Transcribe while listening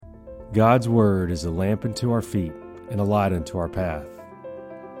God's Word is a lamp unto our feet and a light unto our path.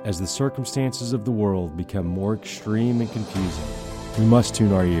 As the circumstances of the world become more extreme and confusing, we must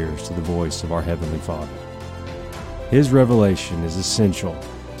tune our ears to the voice of our Heavenly Father. His revelation is essential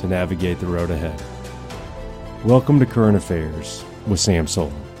to navigate the road ahead. Welcome to Current Affairs with Sam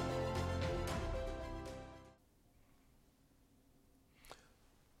Solon.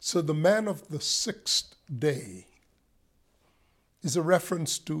 So the man of the sixth day is a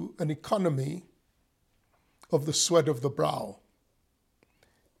reference to an economy of the sweat of the brow.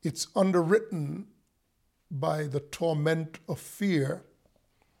 It's underwritten by the torment of fear,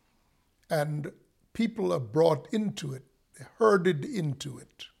 and people are brought into it, herded into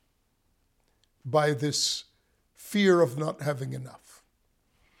it by this fear of not having enough.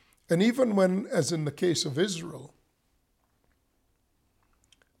 And even when, as in the case of Israel,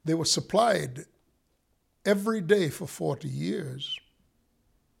 they were supplied every day for 40 years,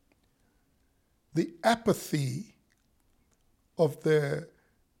 the apathy of their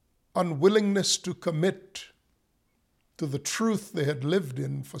unwillingness to commit to the truth they had lived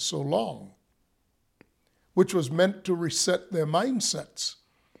in for so long, which was meant to reset their mindsets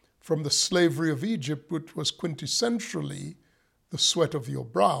from the slavery of Egypt, which was quintessentially the sweat of your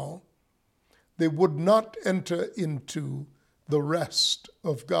brow, they would not enter into the rest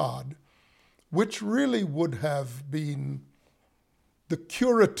of God, which really would have been the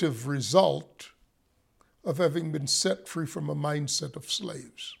curative result of having been set free from a mindset of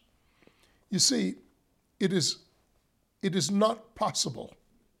slaves. You see, it is not possible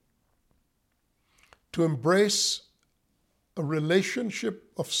to embrace a relationship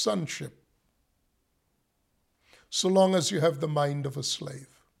of sonship so long as you have the mind of a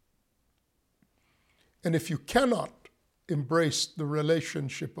slave. And if you cannot embrace the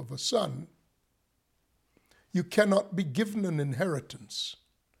relationship of a son, you cannot be given an inheritance.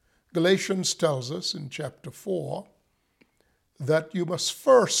 Galatians tells us in chapter 4 that you must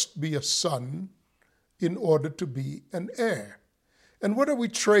first be a son in order to be an heir. And what are we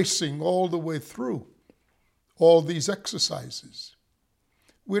tracing all the way through all these exercises?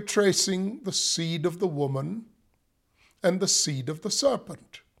 We're tracing the seed of the woman and the seed of the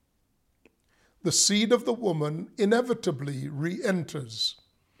serpent. The seed of the woman inevitably re-enters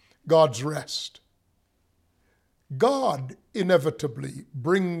God's rest. God inevitably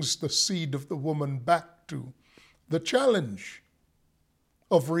brings the seed of the woman back to the challenge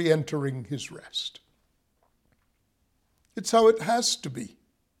of re-entering his rest. It's how it has to be.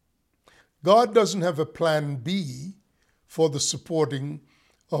 God doesn't have a plan B for the supporting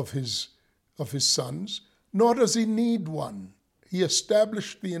of his sons, nor does he need one. He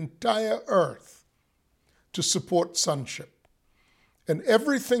established the entire earth to support sonship. And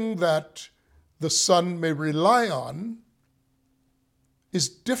everything that the son may rely on is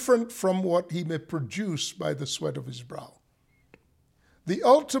different from what he may produce by the sweat of his brow. The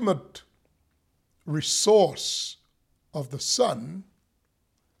ultimate resource of the son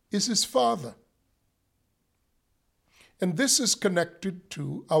is his father. And this is connected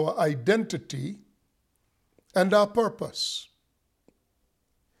to our identity and our purpose.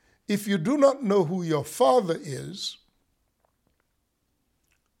 If you do not know who your father is,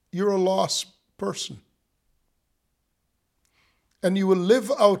 you're a lost person. And you will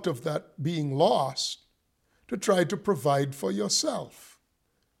live out of that being lost to try to provide for yourself.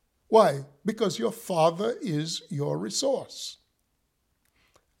 Why? Because your father is your resource.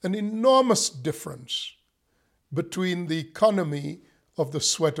 An enormous difference between the economy of the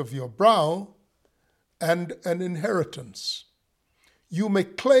sweat of your brow and an inheritance. You may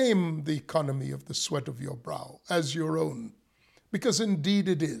claim the economy of the sweat of your brow as your own, because indeed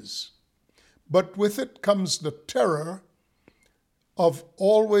it is. But with it comes the terror of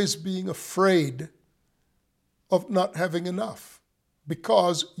always being afraid of not having enough,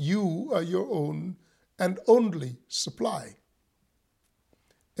 because you are your own and only supply.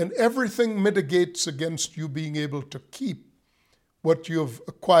 And everything mitigates against you being able to keep what you have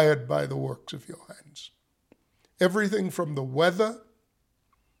acquired by the works of your hands. Everything from the weather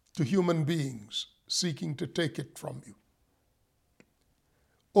to human beings seeking to take it from you.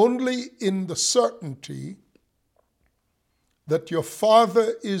 Only in the certainty that your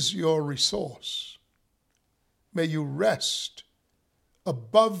Father is your resource may you rest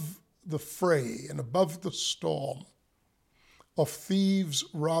above the fray and above the storm of thieves,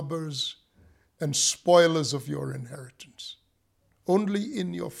 robbers, and spoilers of your inheritance. Only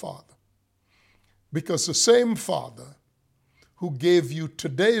in your Father. Because the same Father who gave you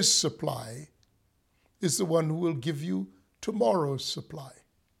today's supply is the one who will give you tomorrow's supply.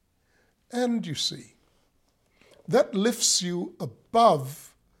 And you see, that lifts you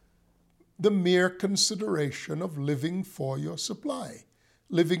above the mere consideration of living for your supply,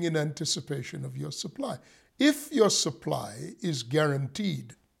 living in anticipation of your supply. If your supply is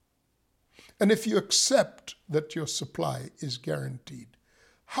guaranteed, and if you accept that your supply is guaranteed,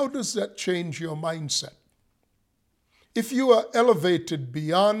 how does that change your mindset? If you are elevated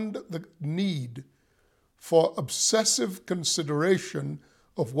beyond the need for obsessive consideration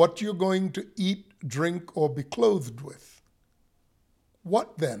of what you're going to eat, drink, or be clothed with,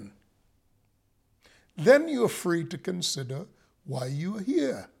 what then? Then you are free to consider why you are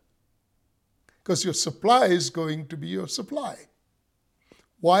here. Because your supply is going to be your supply.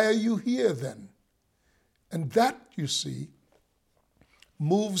 Why are you here then? And that, you see,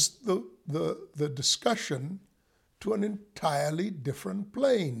 moves the discussion to an entirely different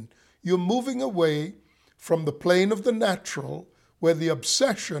plane. You're moving away from the plane of the natural, where the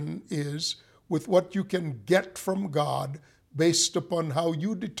obsession is with what you can get from God based upon how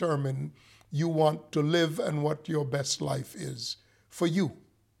you determine you want to live and what your best life is for you.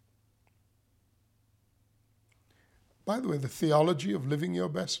 By the way, the theology of living your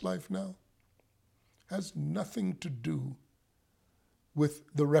best life now has nothing to do with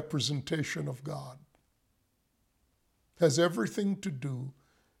the representation of God. It has everything to do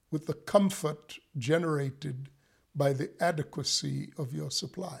with the comfort generated by the adequacy of your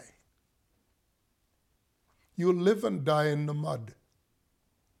supply. You'll live and die in the mud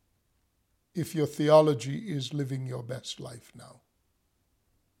if your theology is living your best life now.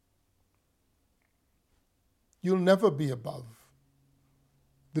 You'll never be above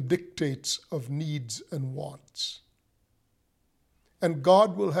the dictates of needs and wants. And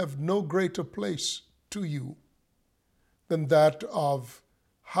God will have no greater place to you than that of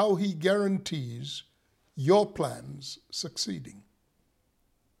how He guarantees your plans succeeding.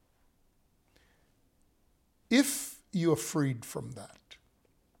 If you are freed from that,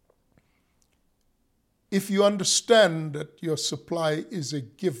 if you understand that your supply is a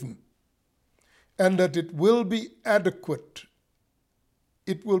given and that it will be adequate,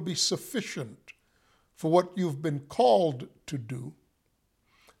 it will be sufficient for what you've been called to do,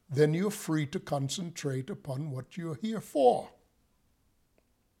 then you're free to concentrate upon what you're here for.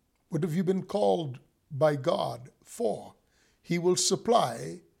 What have you been called by God for? He will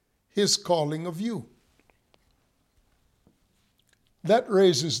supply His calling of you. That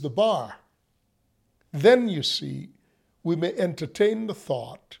raises the bar. Then, you see, we may entertain the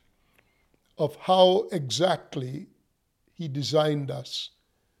thought of how exactly He designed us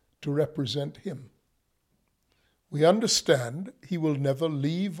to represent Him. We understand He will never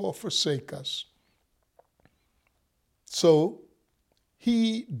leave or forsake us. So,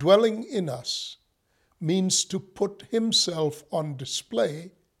 He dwelling in us means to put Himself on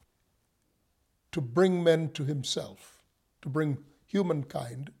display to bring men to Himself, to bring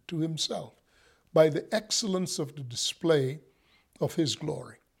humankind to Himself, by the excellence of the display of His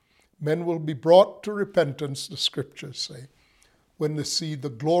glory. Men will be brought to repentance, the Scriptures say, when they see the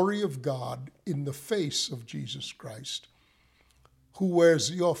glory of God in the face of Jesus Christ, who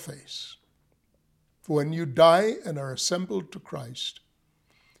wears your face. For when you die and are assembled to Christ,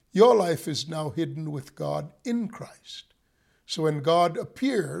 your life is now hidden with God in Christ. So when God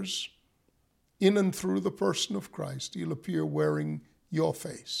appears in and through the person of Christ, He'll appear wearing your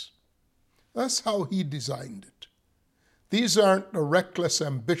face. That's how He designed it. These aren't the reckless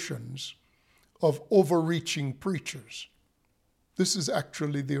ambitions of overreaching preachers. This is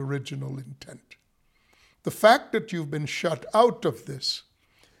actually the original intent. The fact that you've been shut out of this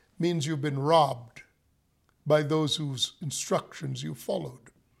means you've been robbed by those whose instructions you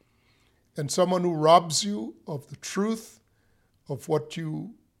followed. And someone who robs you of the truth of what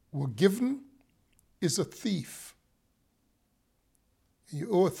you were given is a thief. You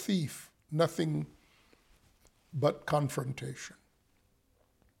owe a thief nothing but confrontation.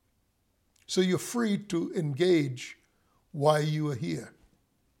 So you're free to engage why you are here.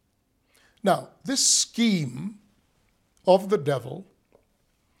 Now, this scheme of the devil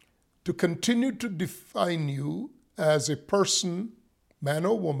to continue to define you as a person, man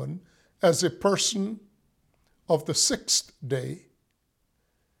or woman, as a person of the sixth day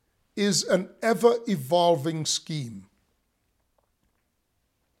is an ever-evolving scheme.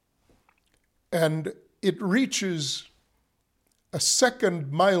 And it reaches a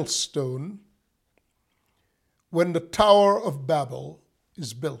second milestone when the Tower of Babel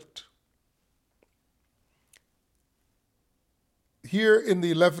is built. Here in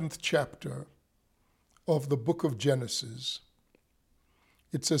the 11th chapter of the book of Genesis,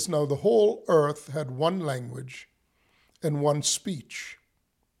 it says, "Now the whole earth had one language and one speech.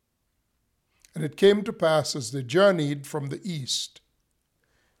 And it came to pass as they journeyed from the east,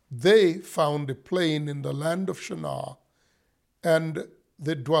 they found a plain in the land of Shinar, and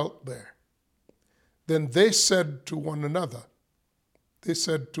they dwelt there. Then they said to one another,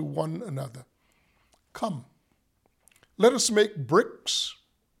 Come, let us make bricks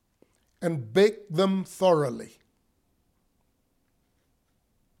and bake them thoroughly.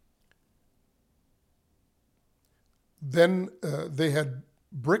 Then they had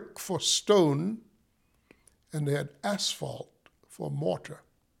brick for stone, and they had asphalt for mortar.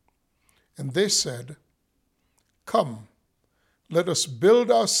 And they said, Come, let us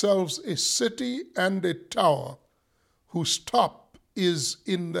build ourselves a city and a tower whose top is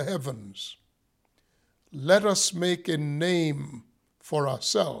in the heavens. Let us make a name for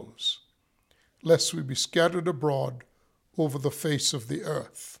ourselves, lest we be scattered abroad over the face of the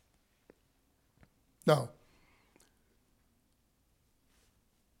earth. Now,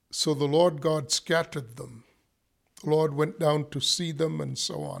 so the Lord God scattered them. The Lord went down to see them and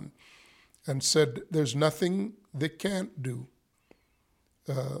so on, and said, there's nothing they can't do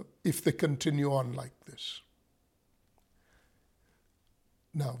if they continue on like this.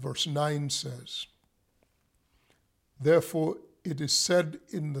 Now, verse 9 says, Therefore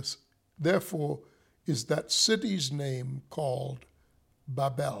is that city's name called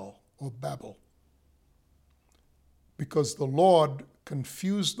Babel, or Babel, because the Lord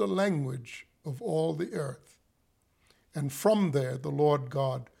confused the language of all the earth. And from there the Lord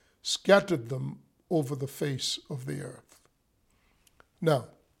God scattered them over the face of the earth. Now,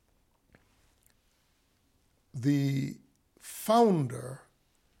 the founder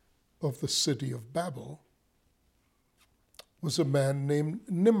of the city of Babel was a man named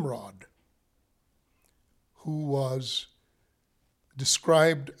Nimrod, who was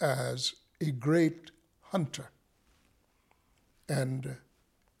described as a great hunter. And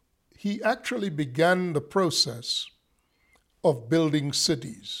he actually began the process of building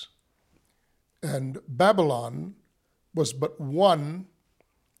cities. And Babylon was but one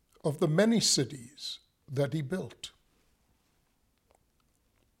of the many cities that he built.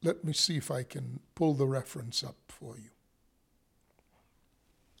 Let me see if I can pull the reference up for you.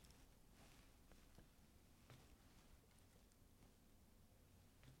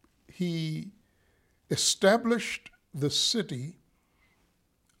 He established the city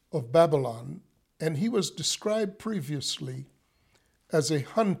of Babylon, and he was described previously as a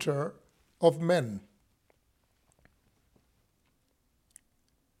hunter of men.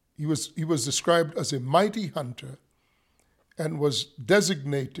 He was described as a mighty hunter and was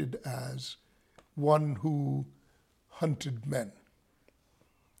designated as one who hunted men.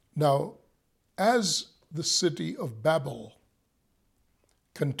 Now, as the city of Babel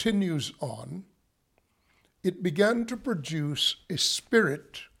continues on, it began to produce a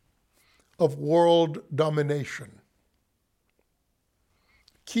spirit of world domination.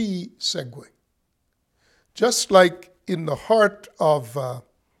 Key segue. Just like in the heart of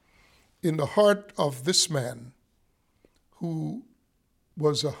this man, who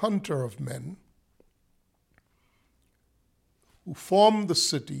was a hunter of men, who formed the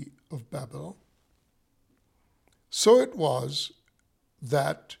city of Babel, so it was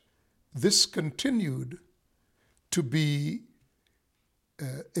that this continued to be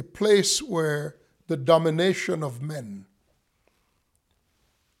a place where the domination of men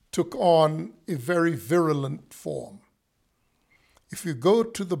took on a very virulent form. If you go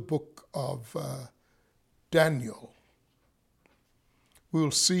to the book of Daniel,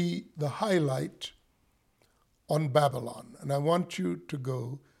 we'll see the highlight on Babylon. And I want you to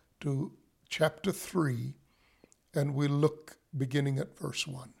go to chapter 3, and we'll look beginning at verse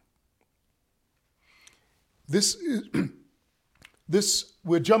 1.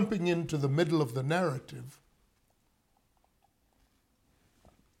 We're jumping into the middle of the narrative.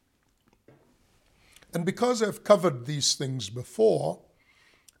 And because I've covered these things before,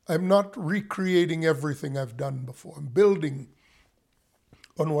 I'm not recreating everything I've done before. I'm building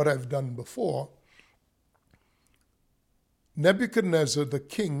on what I've done before. Nebuchadnezzar, the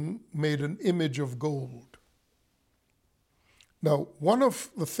king, made an image of gold. Now, one of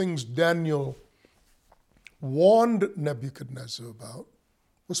the things Daniel warned Nebuchadnezzar about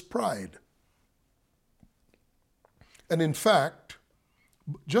was pride. And in fact,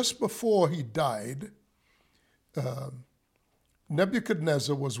 just before he died,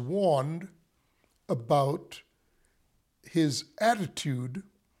 Nebuchadnezzar was warned about his attitude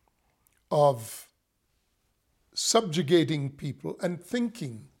of subjugating people and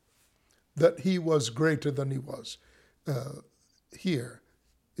thinking that he was greater than he was. Here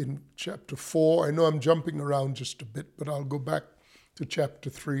in chapter 4, I know I'm jumping around just a bit, but I'll go back to chapter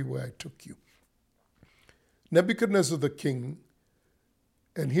 3 where I took you. Nebuchadnezzar the king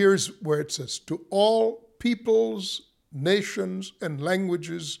And here's where it says, to all peoples, nations, and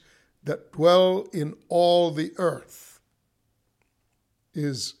languages that dwell in all the earth,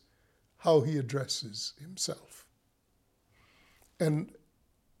 is how he addresses himself. And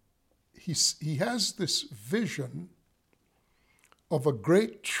he has this vision of a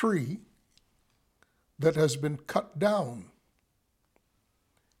great tree that has been cut down.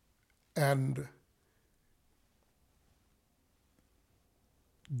 And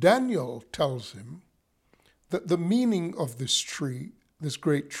Daniel tells him that the meaning of this tree, this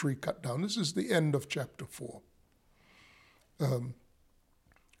great tree cut down, this is the end of chapter 4.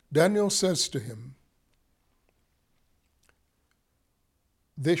 Daniel says to him,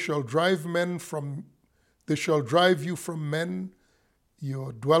 they shall drive you from men,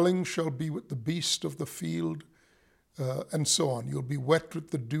 your dwelling shall be with the beast of the field, and so on. You'll be wet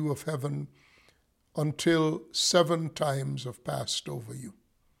with the dew of heaven until 7 times have passed over you.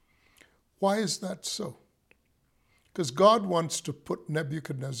 Why is that so? Because God wants to put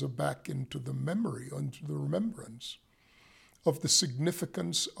Nebuchadnezzar back into the memory, into the remembrance of the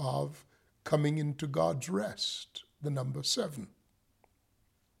significance of coming into God's rest, the number 7.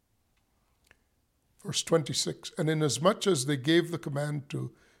 Verse 26, and inasmuch as they gave the command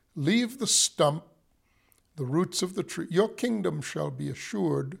to leave the stump, the roots of the tree, your kingdom shall be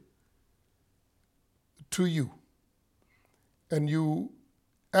assured to you. And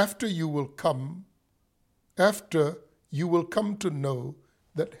after you will come to know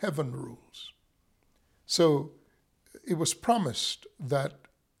that heaven rules. So it was promised that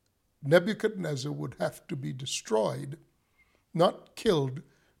Nebuchadnezzar would have to be destroyed, not killed,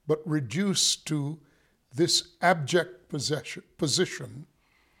 but reduced to this abject position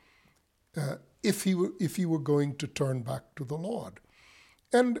if he were going to turn back to the Lord.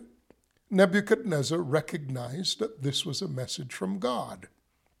 And Nebuchadnezzar recognized that this was a message from God,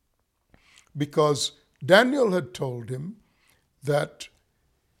 because Daniel had told him that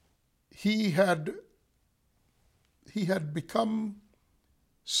he had become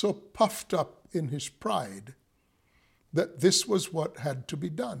so puffed up in his pride that this was what had to be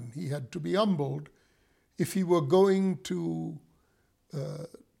done. He had to be humbled if he were going to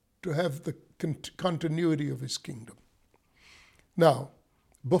have the continuity of his kingdom. Now,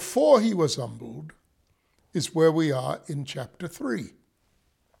 before he was humbled is where we are in chapter 3.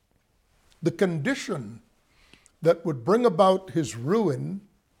 The condition that would bring about his ruin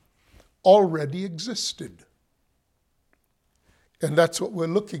already existed. And that's what we're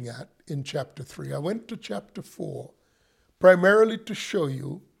looking at in chapter 3. I went to chapter 4 primarily to show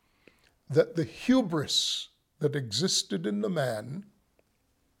you that the hubris that existed in the man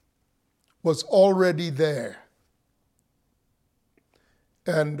was already there.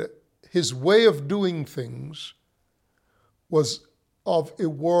 And his way of doing things was of a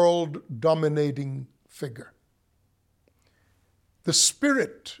world-dominating figure. The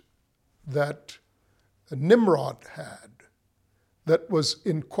spirit that Nimrod had, that was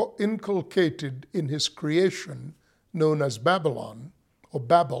inculcated in his creation, known as Babylon, or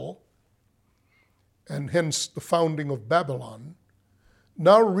Babel, and hence the founding of Babylon,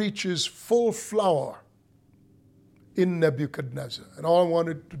 now reaches full flower in Nebuchadnezzar. And all I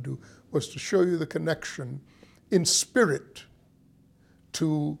wanted to do was to show you the connection in spirit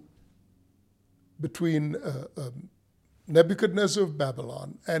between Nebuchadnezzar of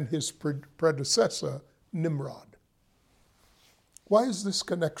Babylon and his predecessor, Nimrod. Why is this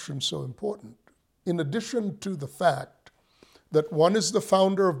connection so important? In addition to the fact that one is the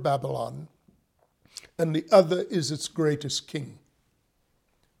founder of Babylon and the other is its greatest king.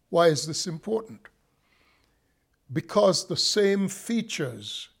 Why is this important? Because the same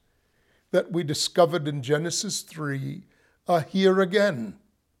features that we discovered in Genesis 3 are here again.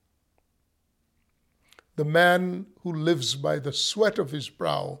 The man who lives by the sweat of his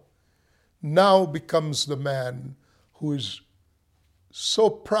brow now becomes the man who is so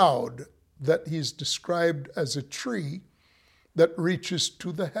proud that he is described as a tree that reaches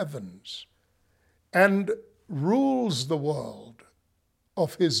to the heavens and rules the world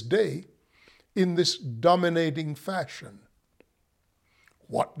of his day in this dominating fashion.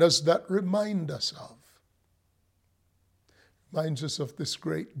 What does that remind us of? It reminds us of this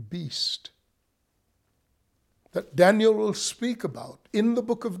great beast that Daniel will speak about in the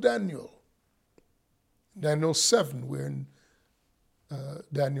book of Daniel. Daniel 7, we're in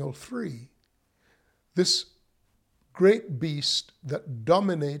Daniel 3. This great beast that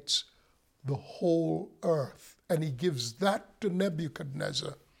dominates the whole earth. And he gives that to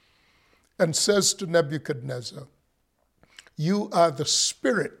Nebuchadnezzar and says to Nebuchadnezzar, you are the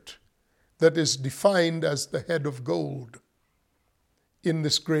spirit that is defined as the head of gold. in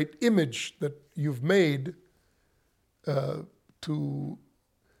this great image that you've made or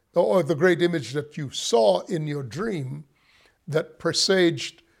the great image that you saw in your dream that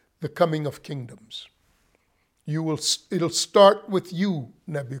presaged the coming of kingdoms. It'll start with you,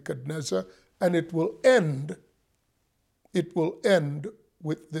 Nebuchadnezzar, and it will end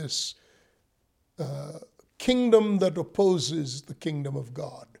with this kingdom that opposes the kingdom of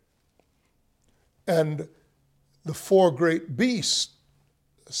God. And the four great beasts,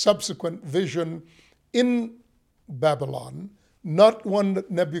 subsequent vision in Babylon, not one that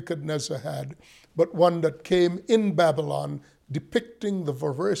Nebuchadnezzar had, but one that came in Babylon, depicting the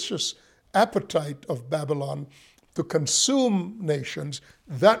voracious appetite of Babylon to consume nations,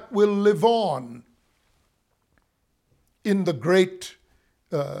 that will live on in the great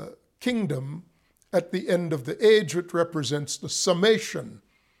kingdom at the end of the age, which represents the summation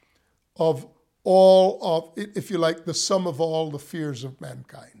of all of, if you like, the sum of all the fears of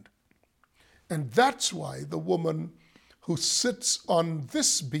mankind. And that's why the woman who sits on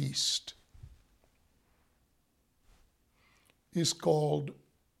this beast is called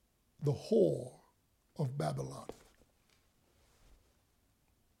the whore of Babylon.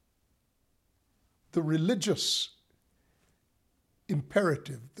 The religious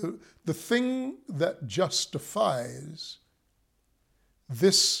imperative, the thing that justifies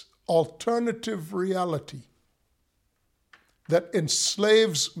this alternative reality that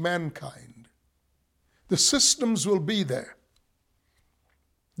enslaves mankind. The systems will be there.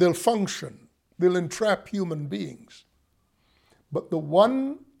 They'll function. They'll entrap human beings. But the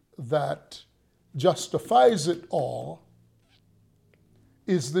one that justifies it all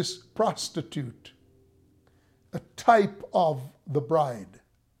is this prostitute, a type of the bride,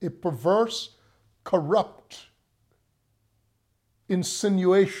 a perverse, corrupt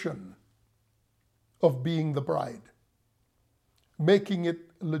insinuation of being the bride, making it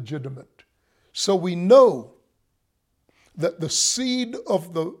legitimate. So we know that the seed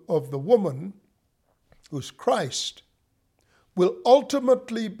of the woman, who's Christ, will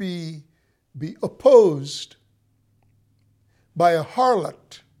ultimately be opposed by a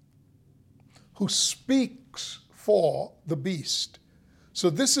harlot who speaks for the beast. So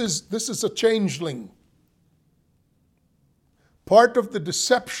this is a changeling. Part of the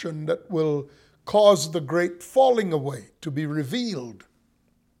deception that will cause the great falling away to be revealed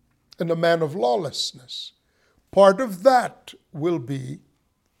and a man of lawlessness. Part of that will be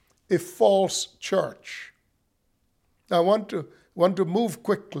a false church. I want to move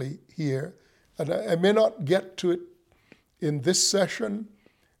quickly here, and I may not get to it in this session,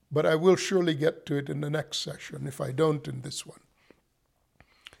 but I will surely get to it in the next session if I don't in this one.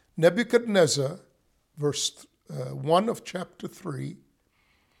 Nebuchadnezzar, verse 1 of chapter 3,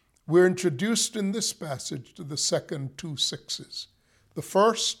 we're introduced in this passage to the second two sixes. The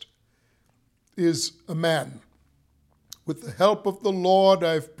first is a man. With the help of the Lord,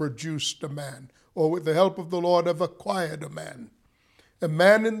 I've produced a man. Or with the help of the Lord, I've acquired a man. A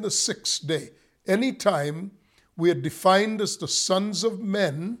man in the sixth day. Anytime we are defined as the sons of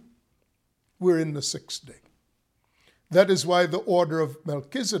men, we're in the sixth day. That is why the order of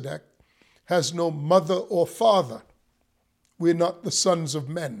Melchizedek has no mother or father. We're not the sons of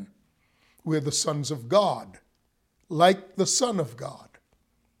men. We're the sons of God, like the Son of God.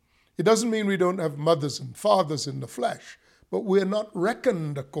 It doesn't mean we don't have mothers and fathers in the flesh, but we're not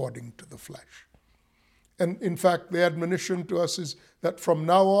reckoned according to the flesh. And in fact, the admonition to us is that from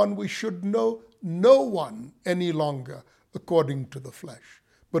now on we should know no one any longer according to the flesh,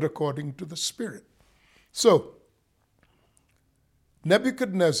 but according to the Spirit. So,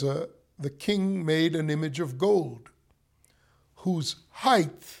 Nebuchadnezzar, the king, made an image of gold, whose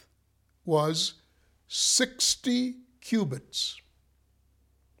height was 60 cubits,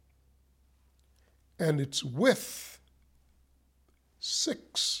 and its width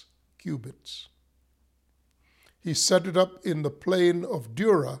 6 cubits. He set it up in the plain of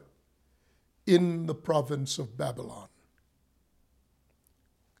Dura in the province of Babylon.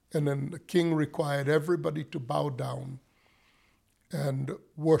 And then the king required everybody to bow down and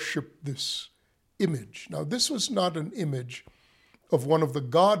worship this image. Now, this was not an image of one of the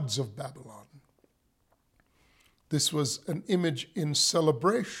gods of Babylon. This was an image in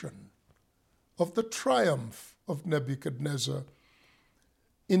celebration of the triumph of Nebuchadnezzar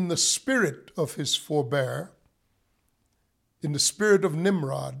in the spirit of his forebear, in the spirit of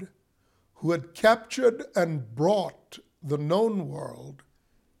Nimrod, who had captured and brought the known world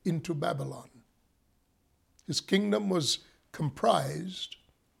into Babylon. His kingdom was comprised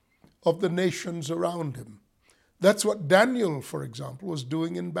of the nations around him. That's what Daniel, for example, was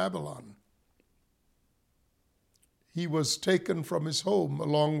doing in Babylon. he was taken from his home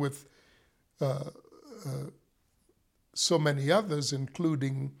along with so many others,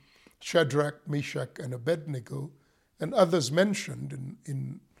 including Shadrach, Meshach, and Abednego, and others mentioned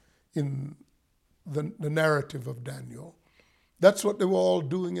in the narrative of Daniel. That's what they were all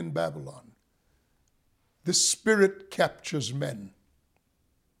doing in Babylon. The spirit captures men.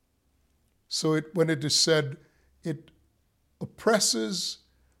 So when it is said, it oppresses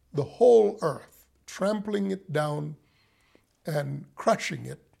the whole earth, trampling it down and crushing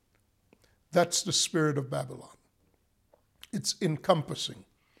it, that's the spirit of Babylon. It's encompassing.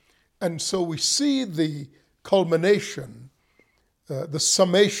 And so we see the culmination, the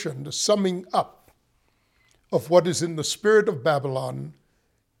summation, the summing up of what is in the spirit of Babylon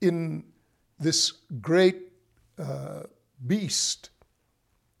in this great beast,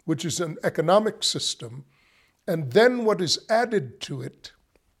 which is an economic system. And then what is added to it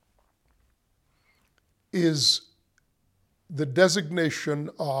is the designation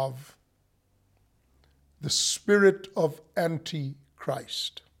of the spirit of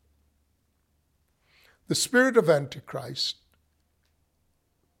Antichrist. The spirit of Antichrist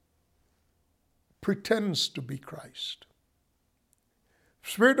pretends to be Christ. The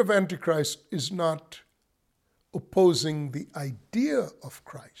spirit of Antichrist is not opposing the idea of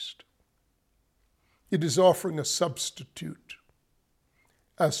Christ. It is offering a substitute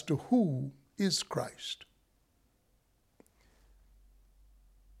as to who is Christ.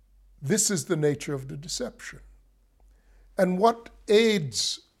 This is the nature of the deception. And what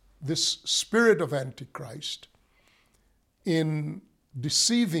aids this spirit of Antichrist in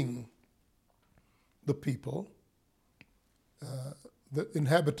deceiving the people, the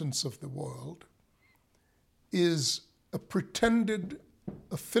inhabitants of the world, is a pretended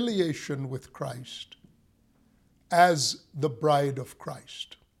affiliation with Christ as the bride of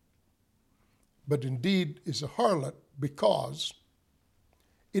Christ, but indeed is a harlot because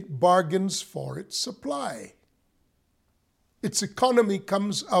it bargains for its supply. Its economy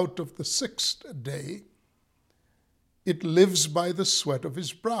comes out of the sixth day. It lives by the sweat of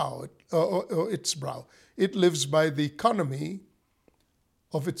his brow, its brow. It lives by the economy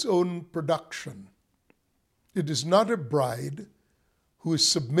of its own production. It is not a bride who is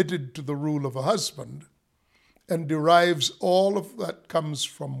submitted to the rule of a husband and derives all of that comes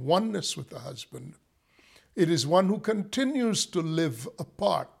from oneness with the husband. It is one who continues to live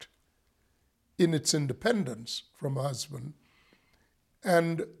apart in its independence from a husband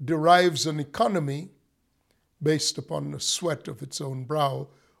and derives an economy based upon the sweat of its own brow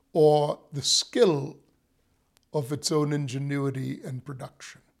or the skill of its own ingenuity and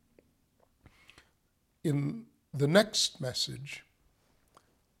production. In the next message,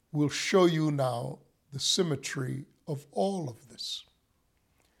 we'll show you now the symmetry of all of this.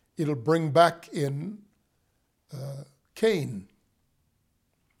 It'll bring back in Cain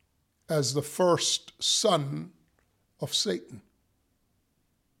as the first son of Satan.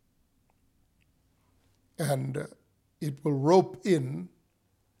 And it will rope in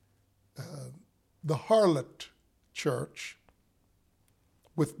the harlot church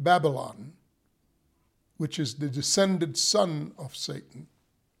with Babylon, which is the descended son of Satan,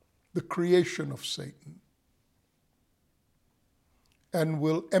 the creation of Satan, and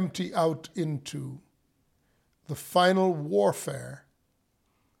will empty out into the final warfare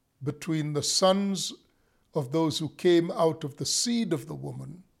between the sons of those who came out of the seed of the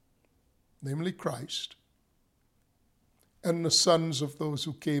woman, namely Christ, and the sons of those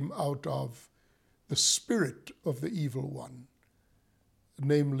who came out of the spirit of the evil one,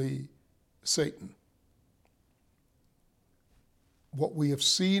 namely Satan. What we have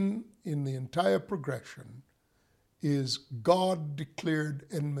seen in the entire progression is God declared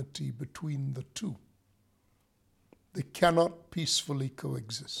enmity between the two. They cannot peacefully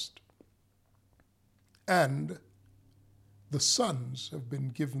coexist. And the sons have been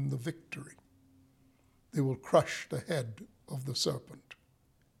given the victory. They will crush the head of the serpent.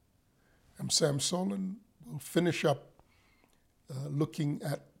 I'm Sam Solon. We'll finish up looking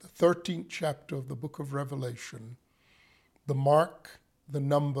at the 13th chapter of the book of Revelation, the mark, the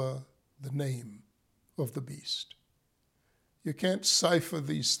number, the name of the beast. You can't cipher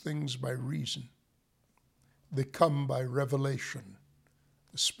these things by reason. They come by revelation,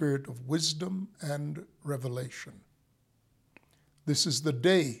 the spirit of wisdom and revelation. This is the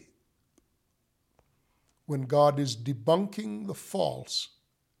day when God is debunking the false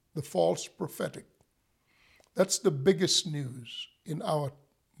prophetic. That's the biggest news in our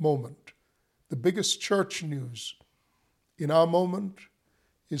moment. The biggest church news in our moment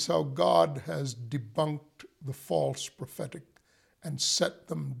is how God has debunked the false prophetic and set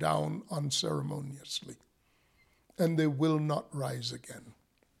them down unceremoniously. and they will not rise again.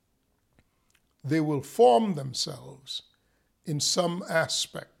 They will form themselves in some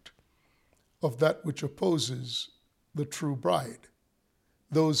aspect of that which opposes the true bride,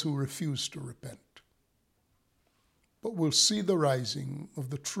 those who refuse to repent. But we'll see the rising of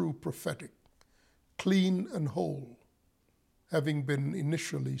the true prophetic, clean and whole, having been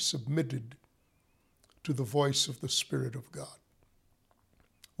initially submitted to the voice of the Spirit of God.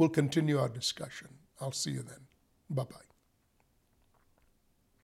 We'll continue our discussion. I'll see you then. Bye-bye.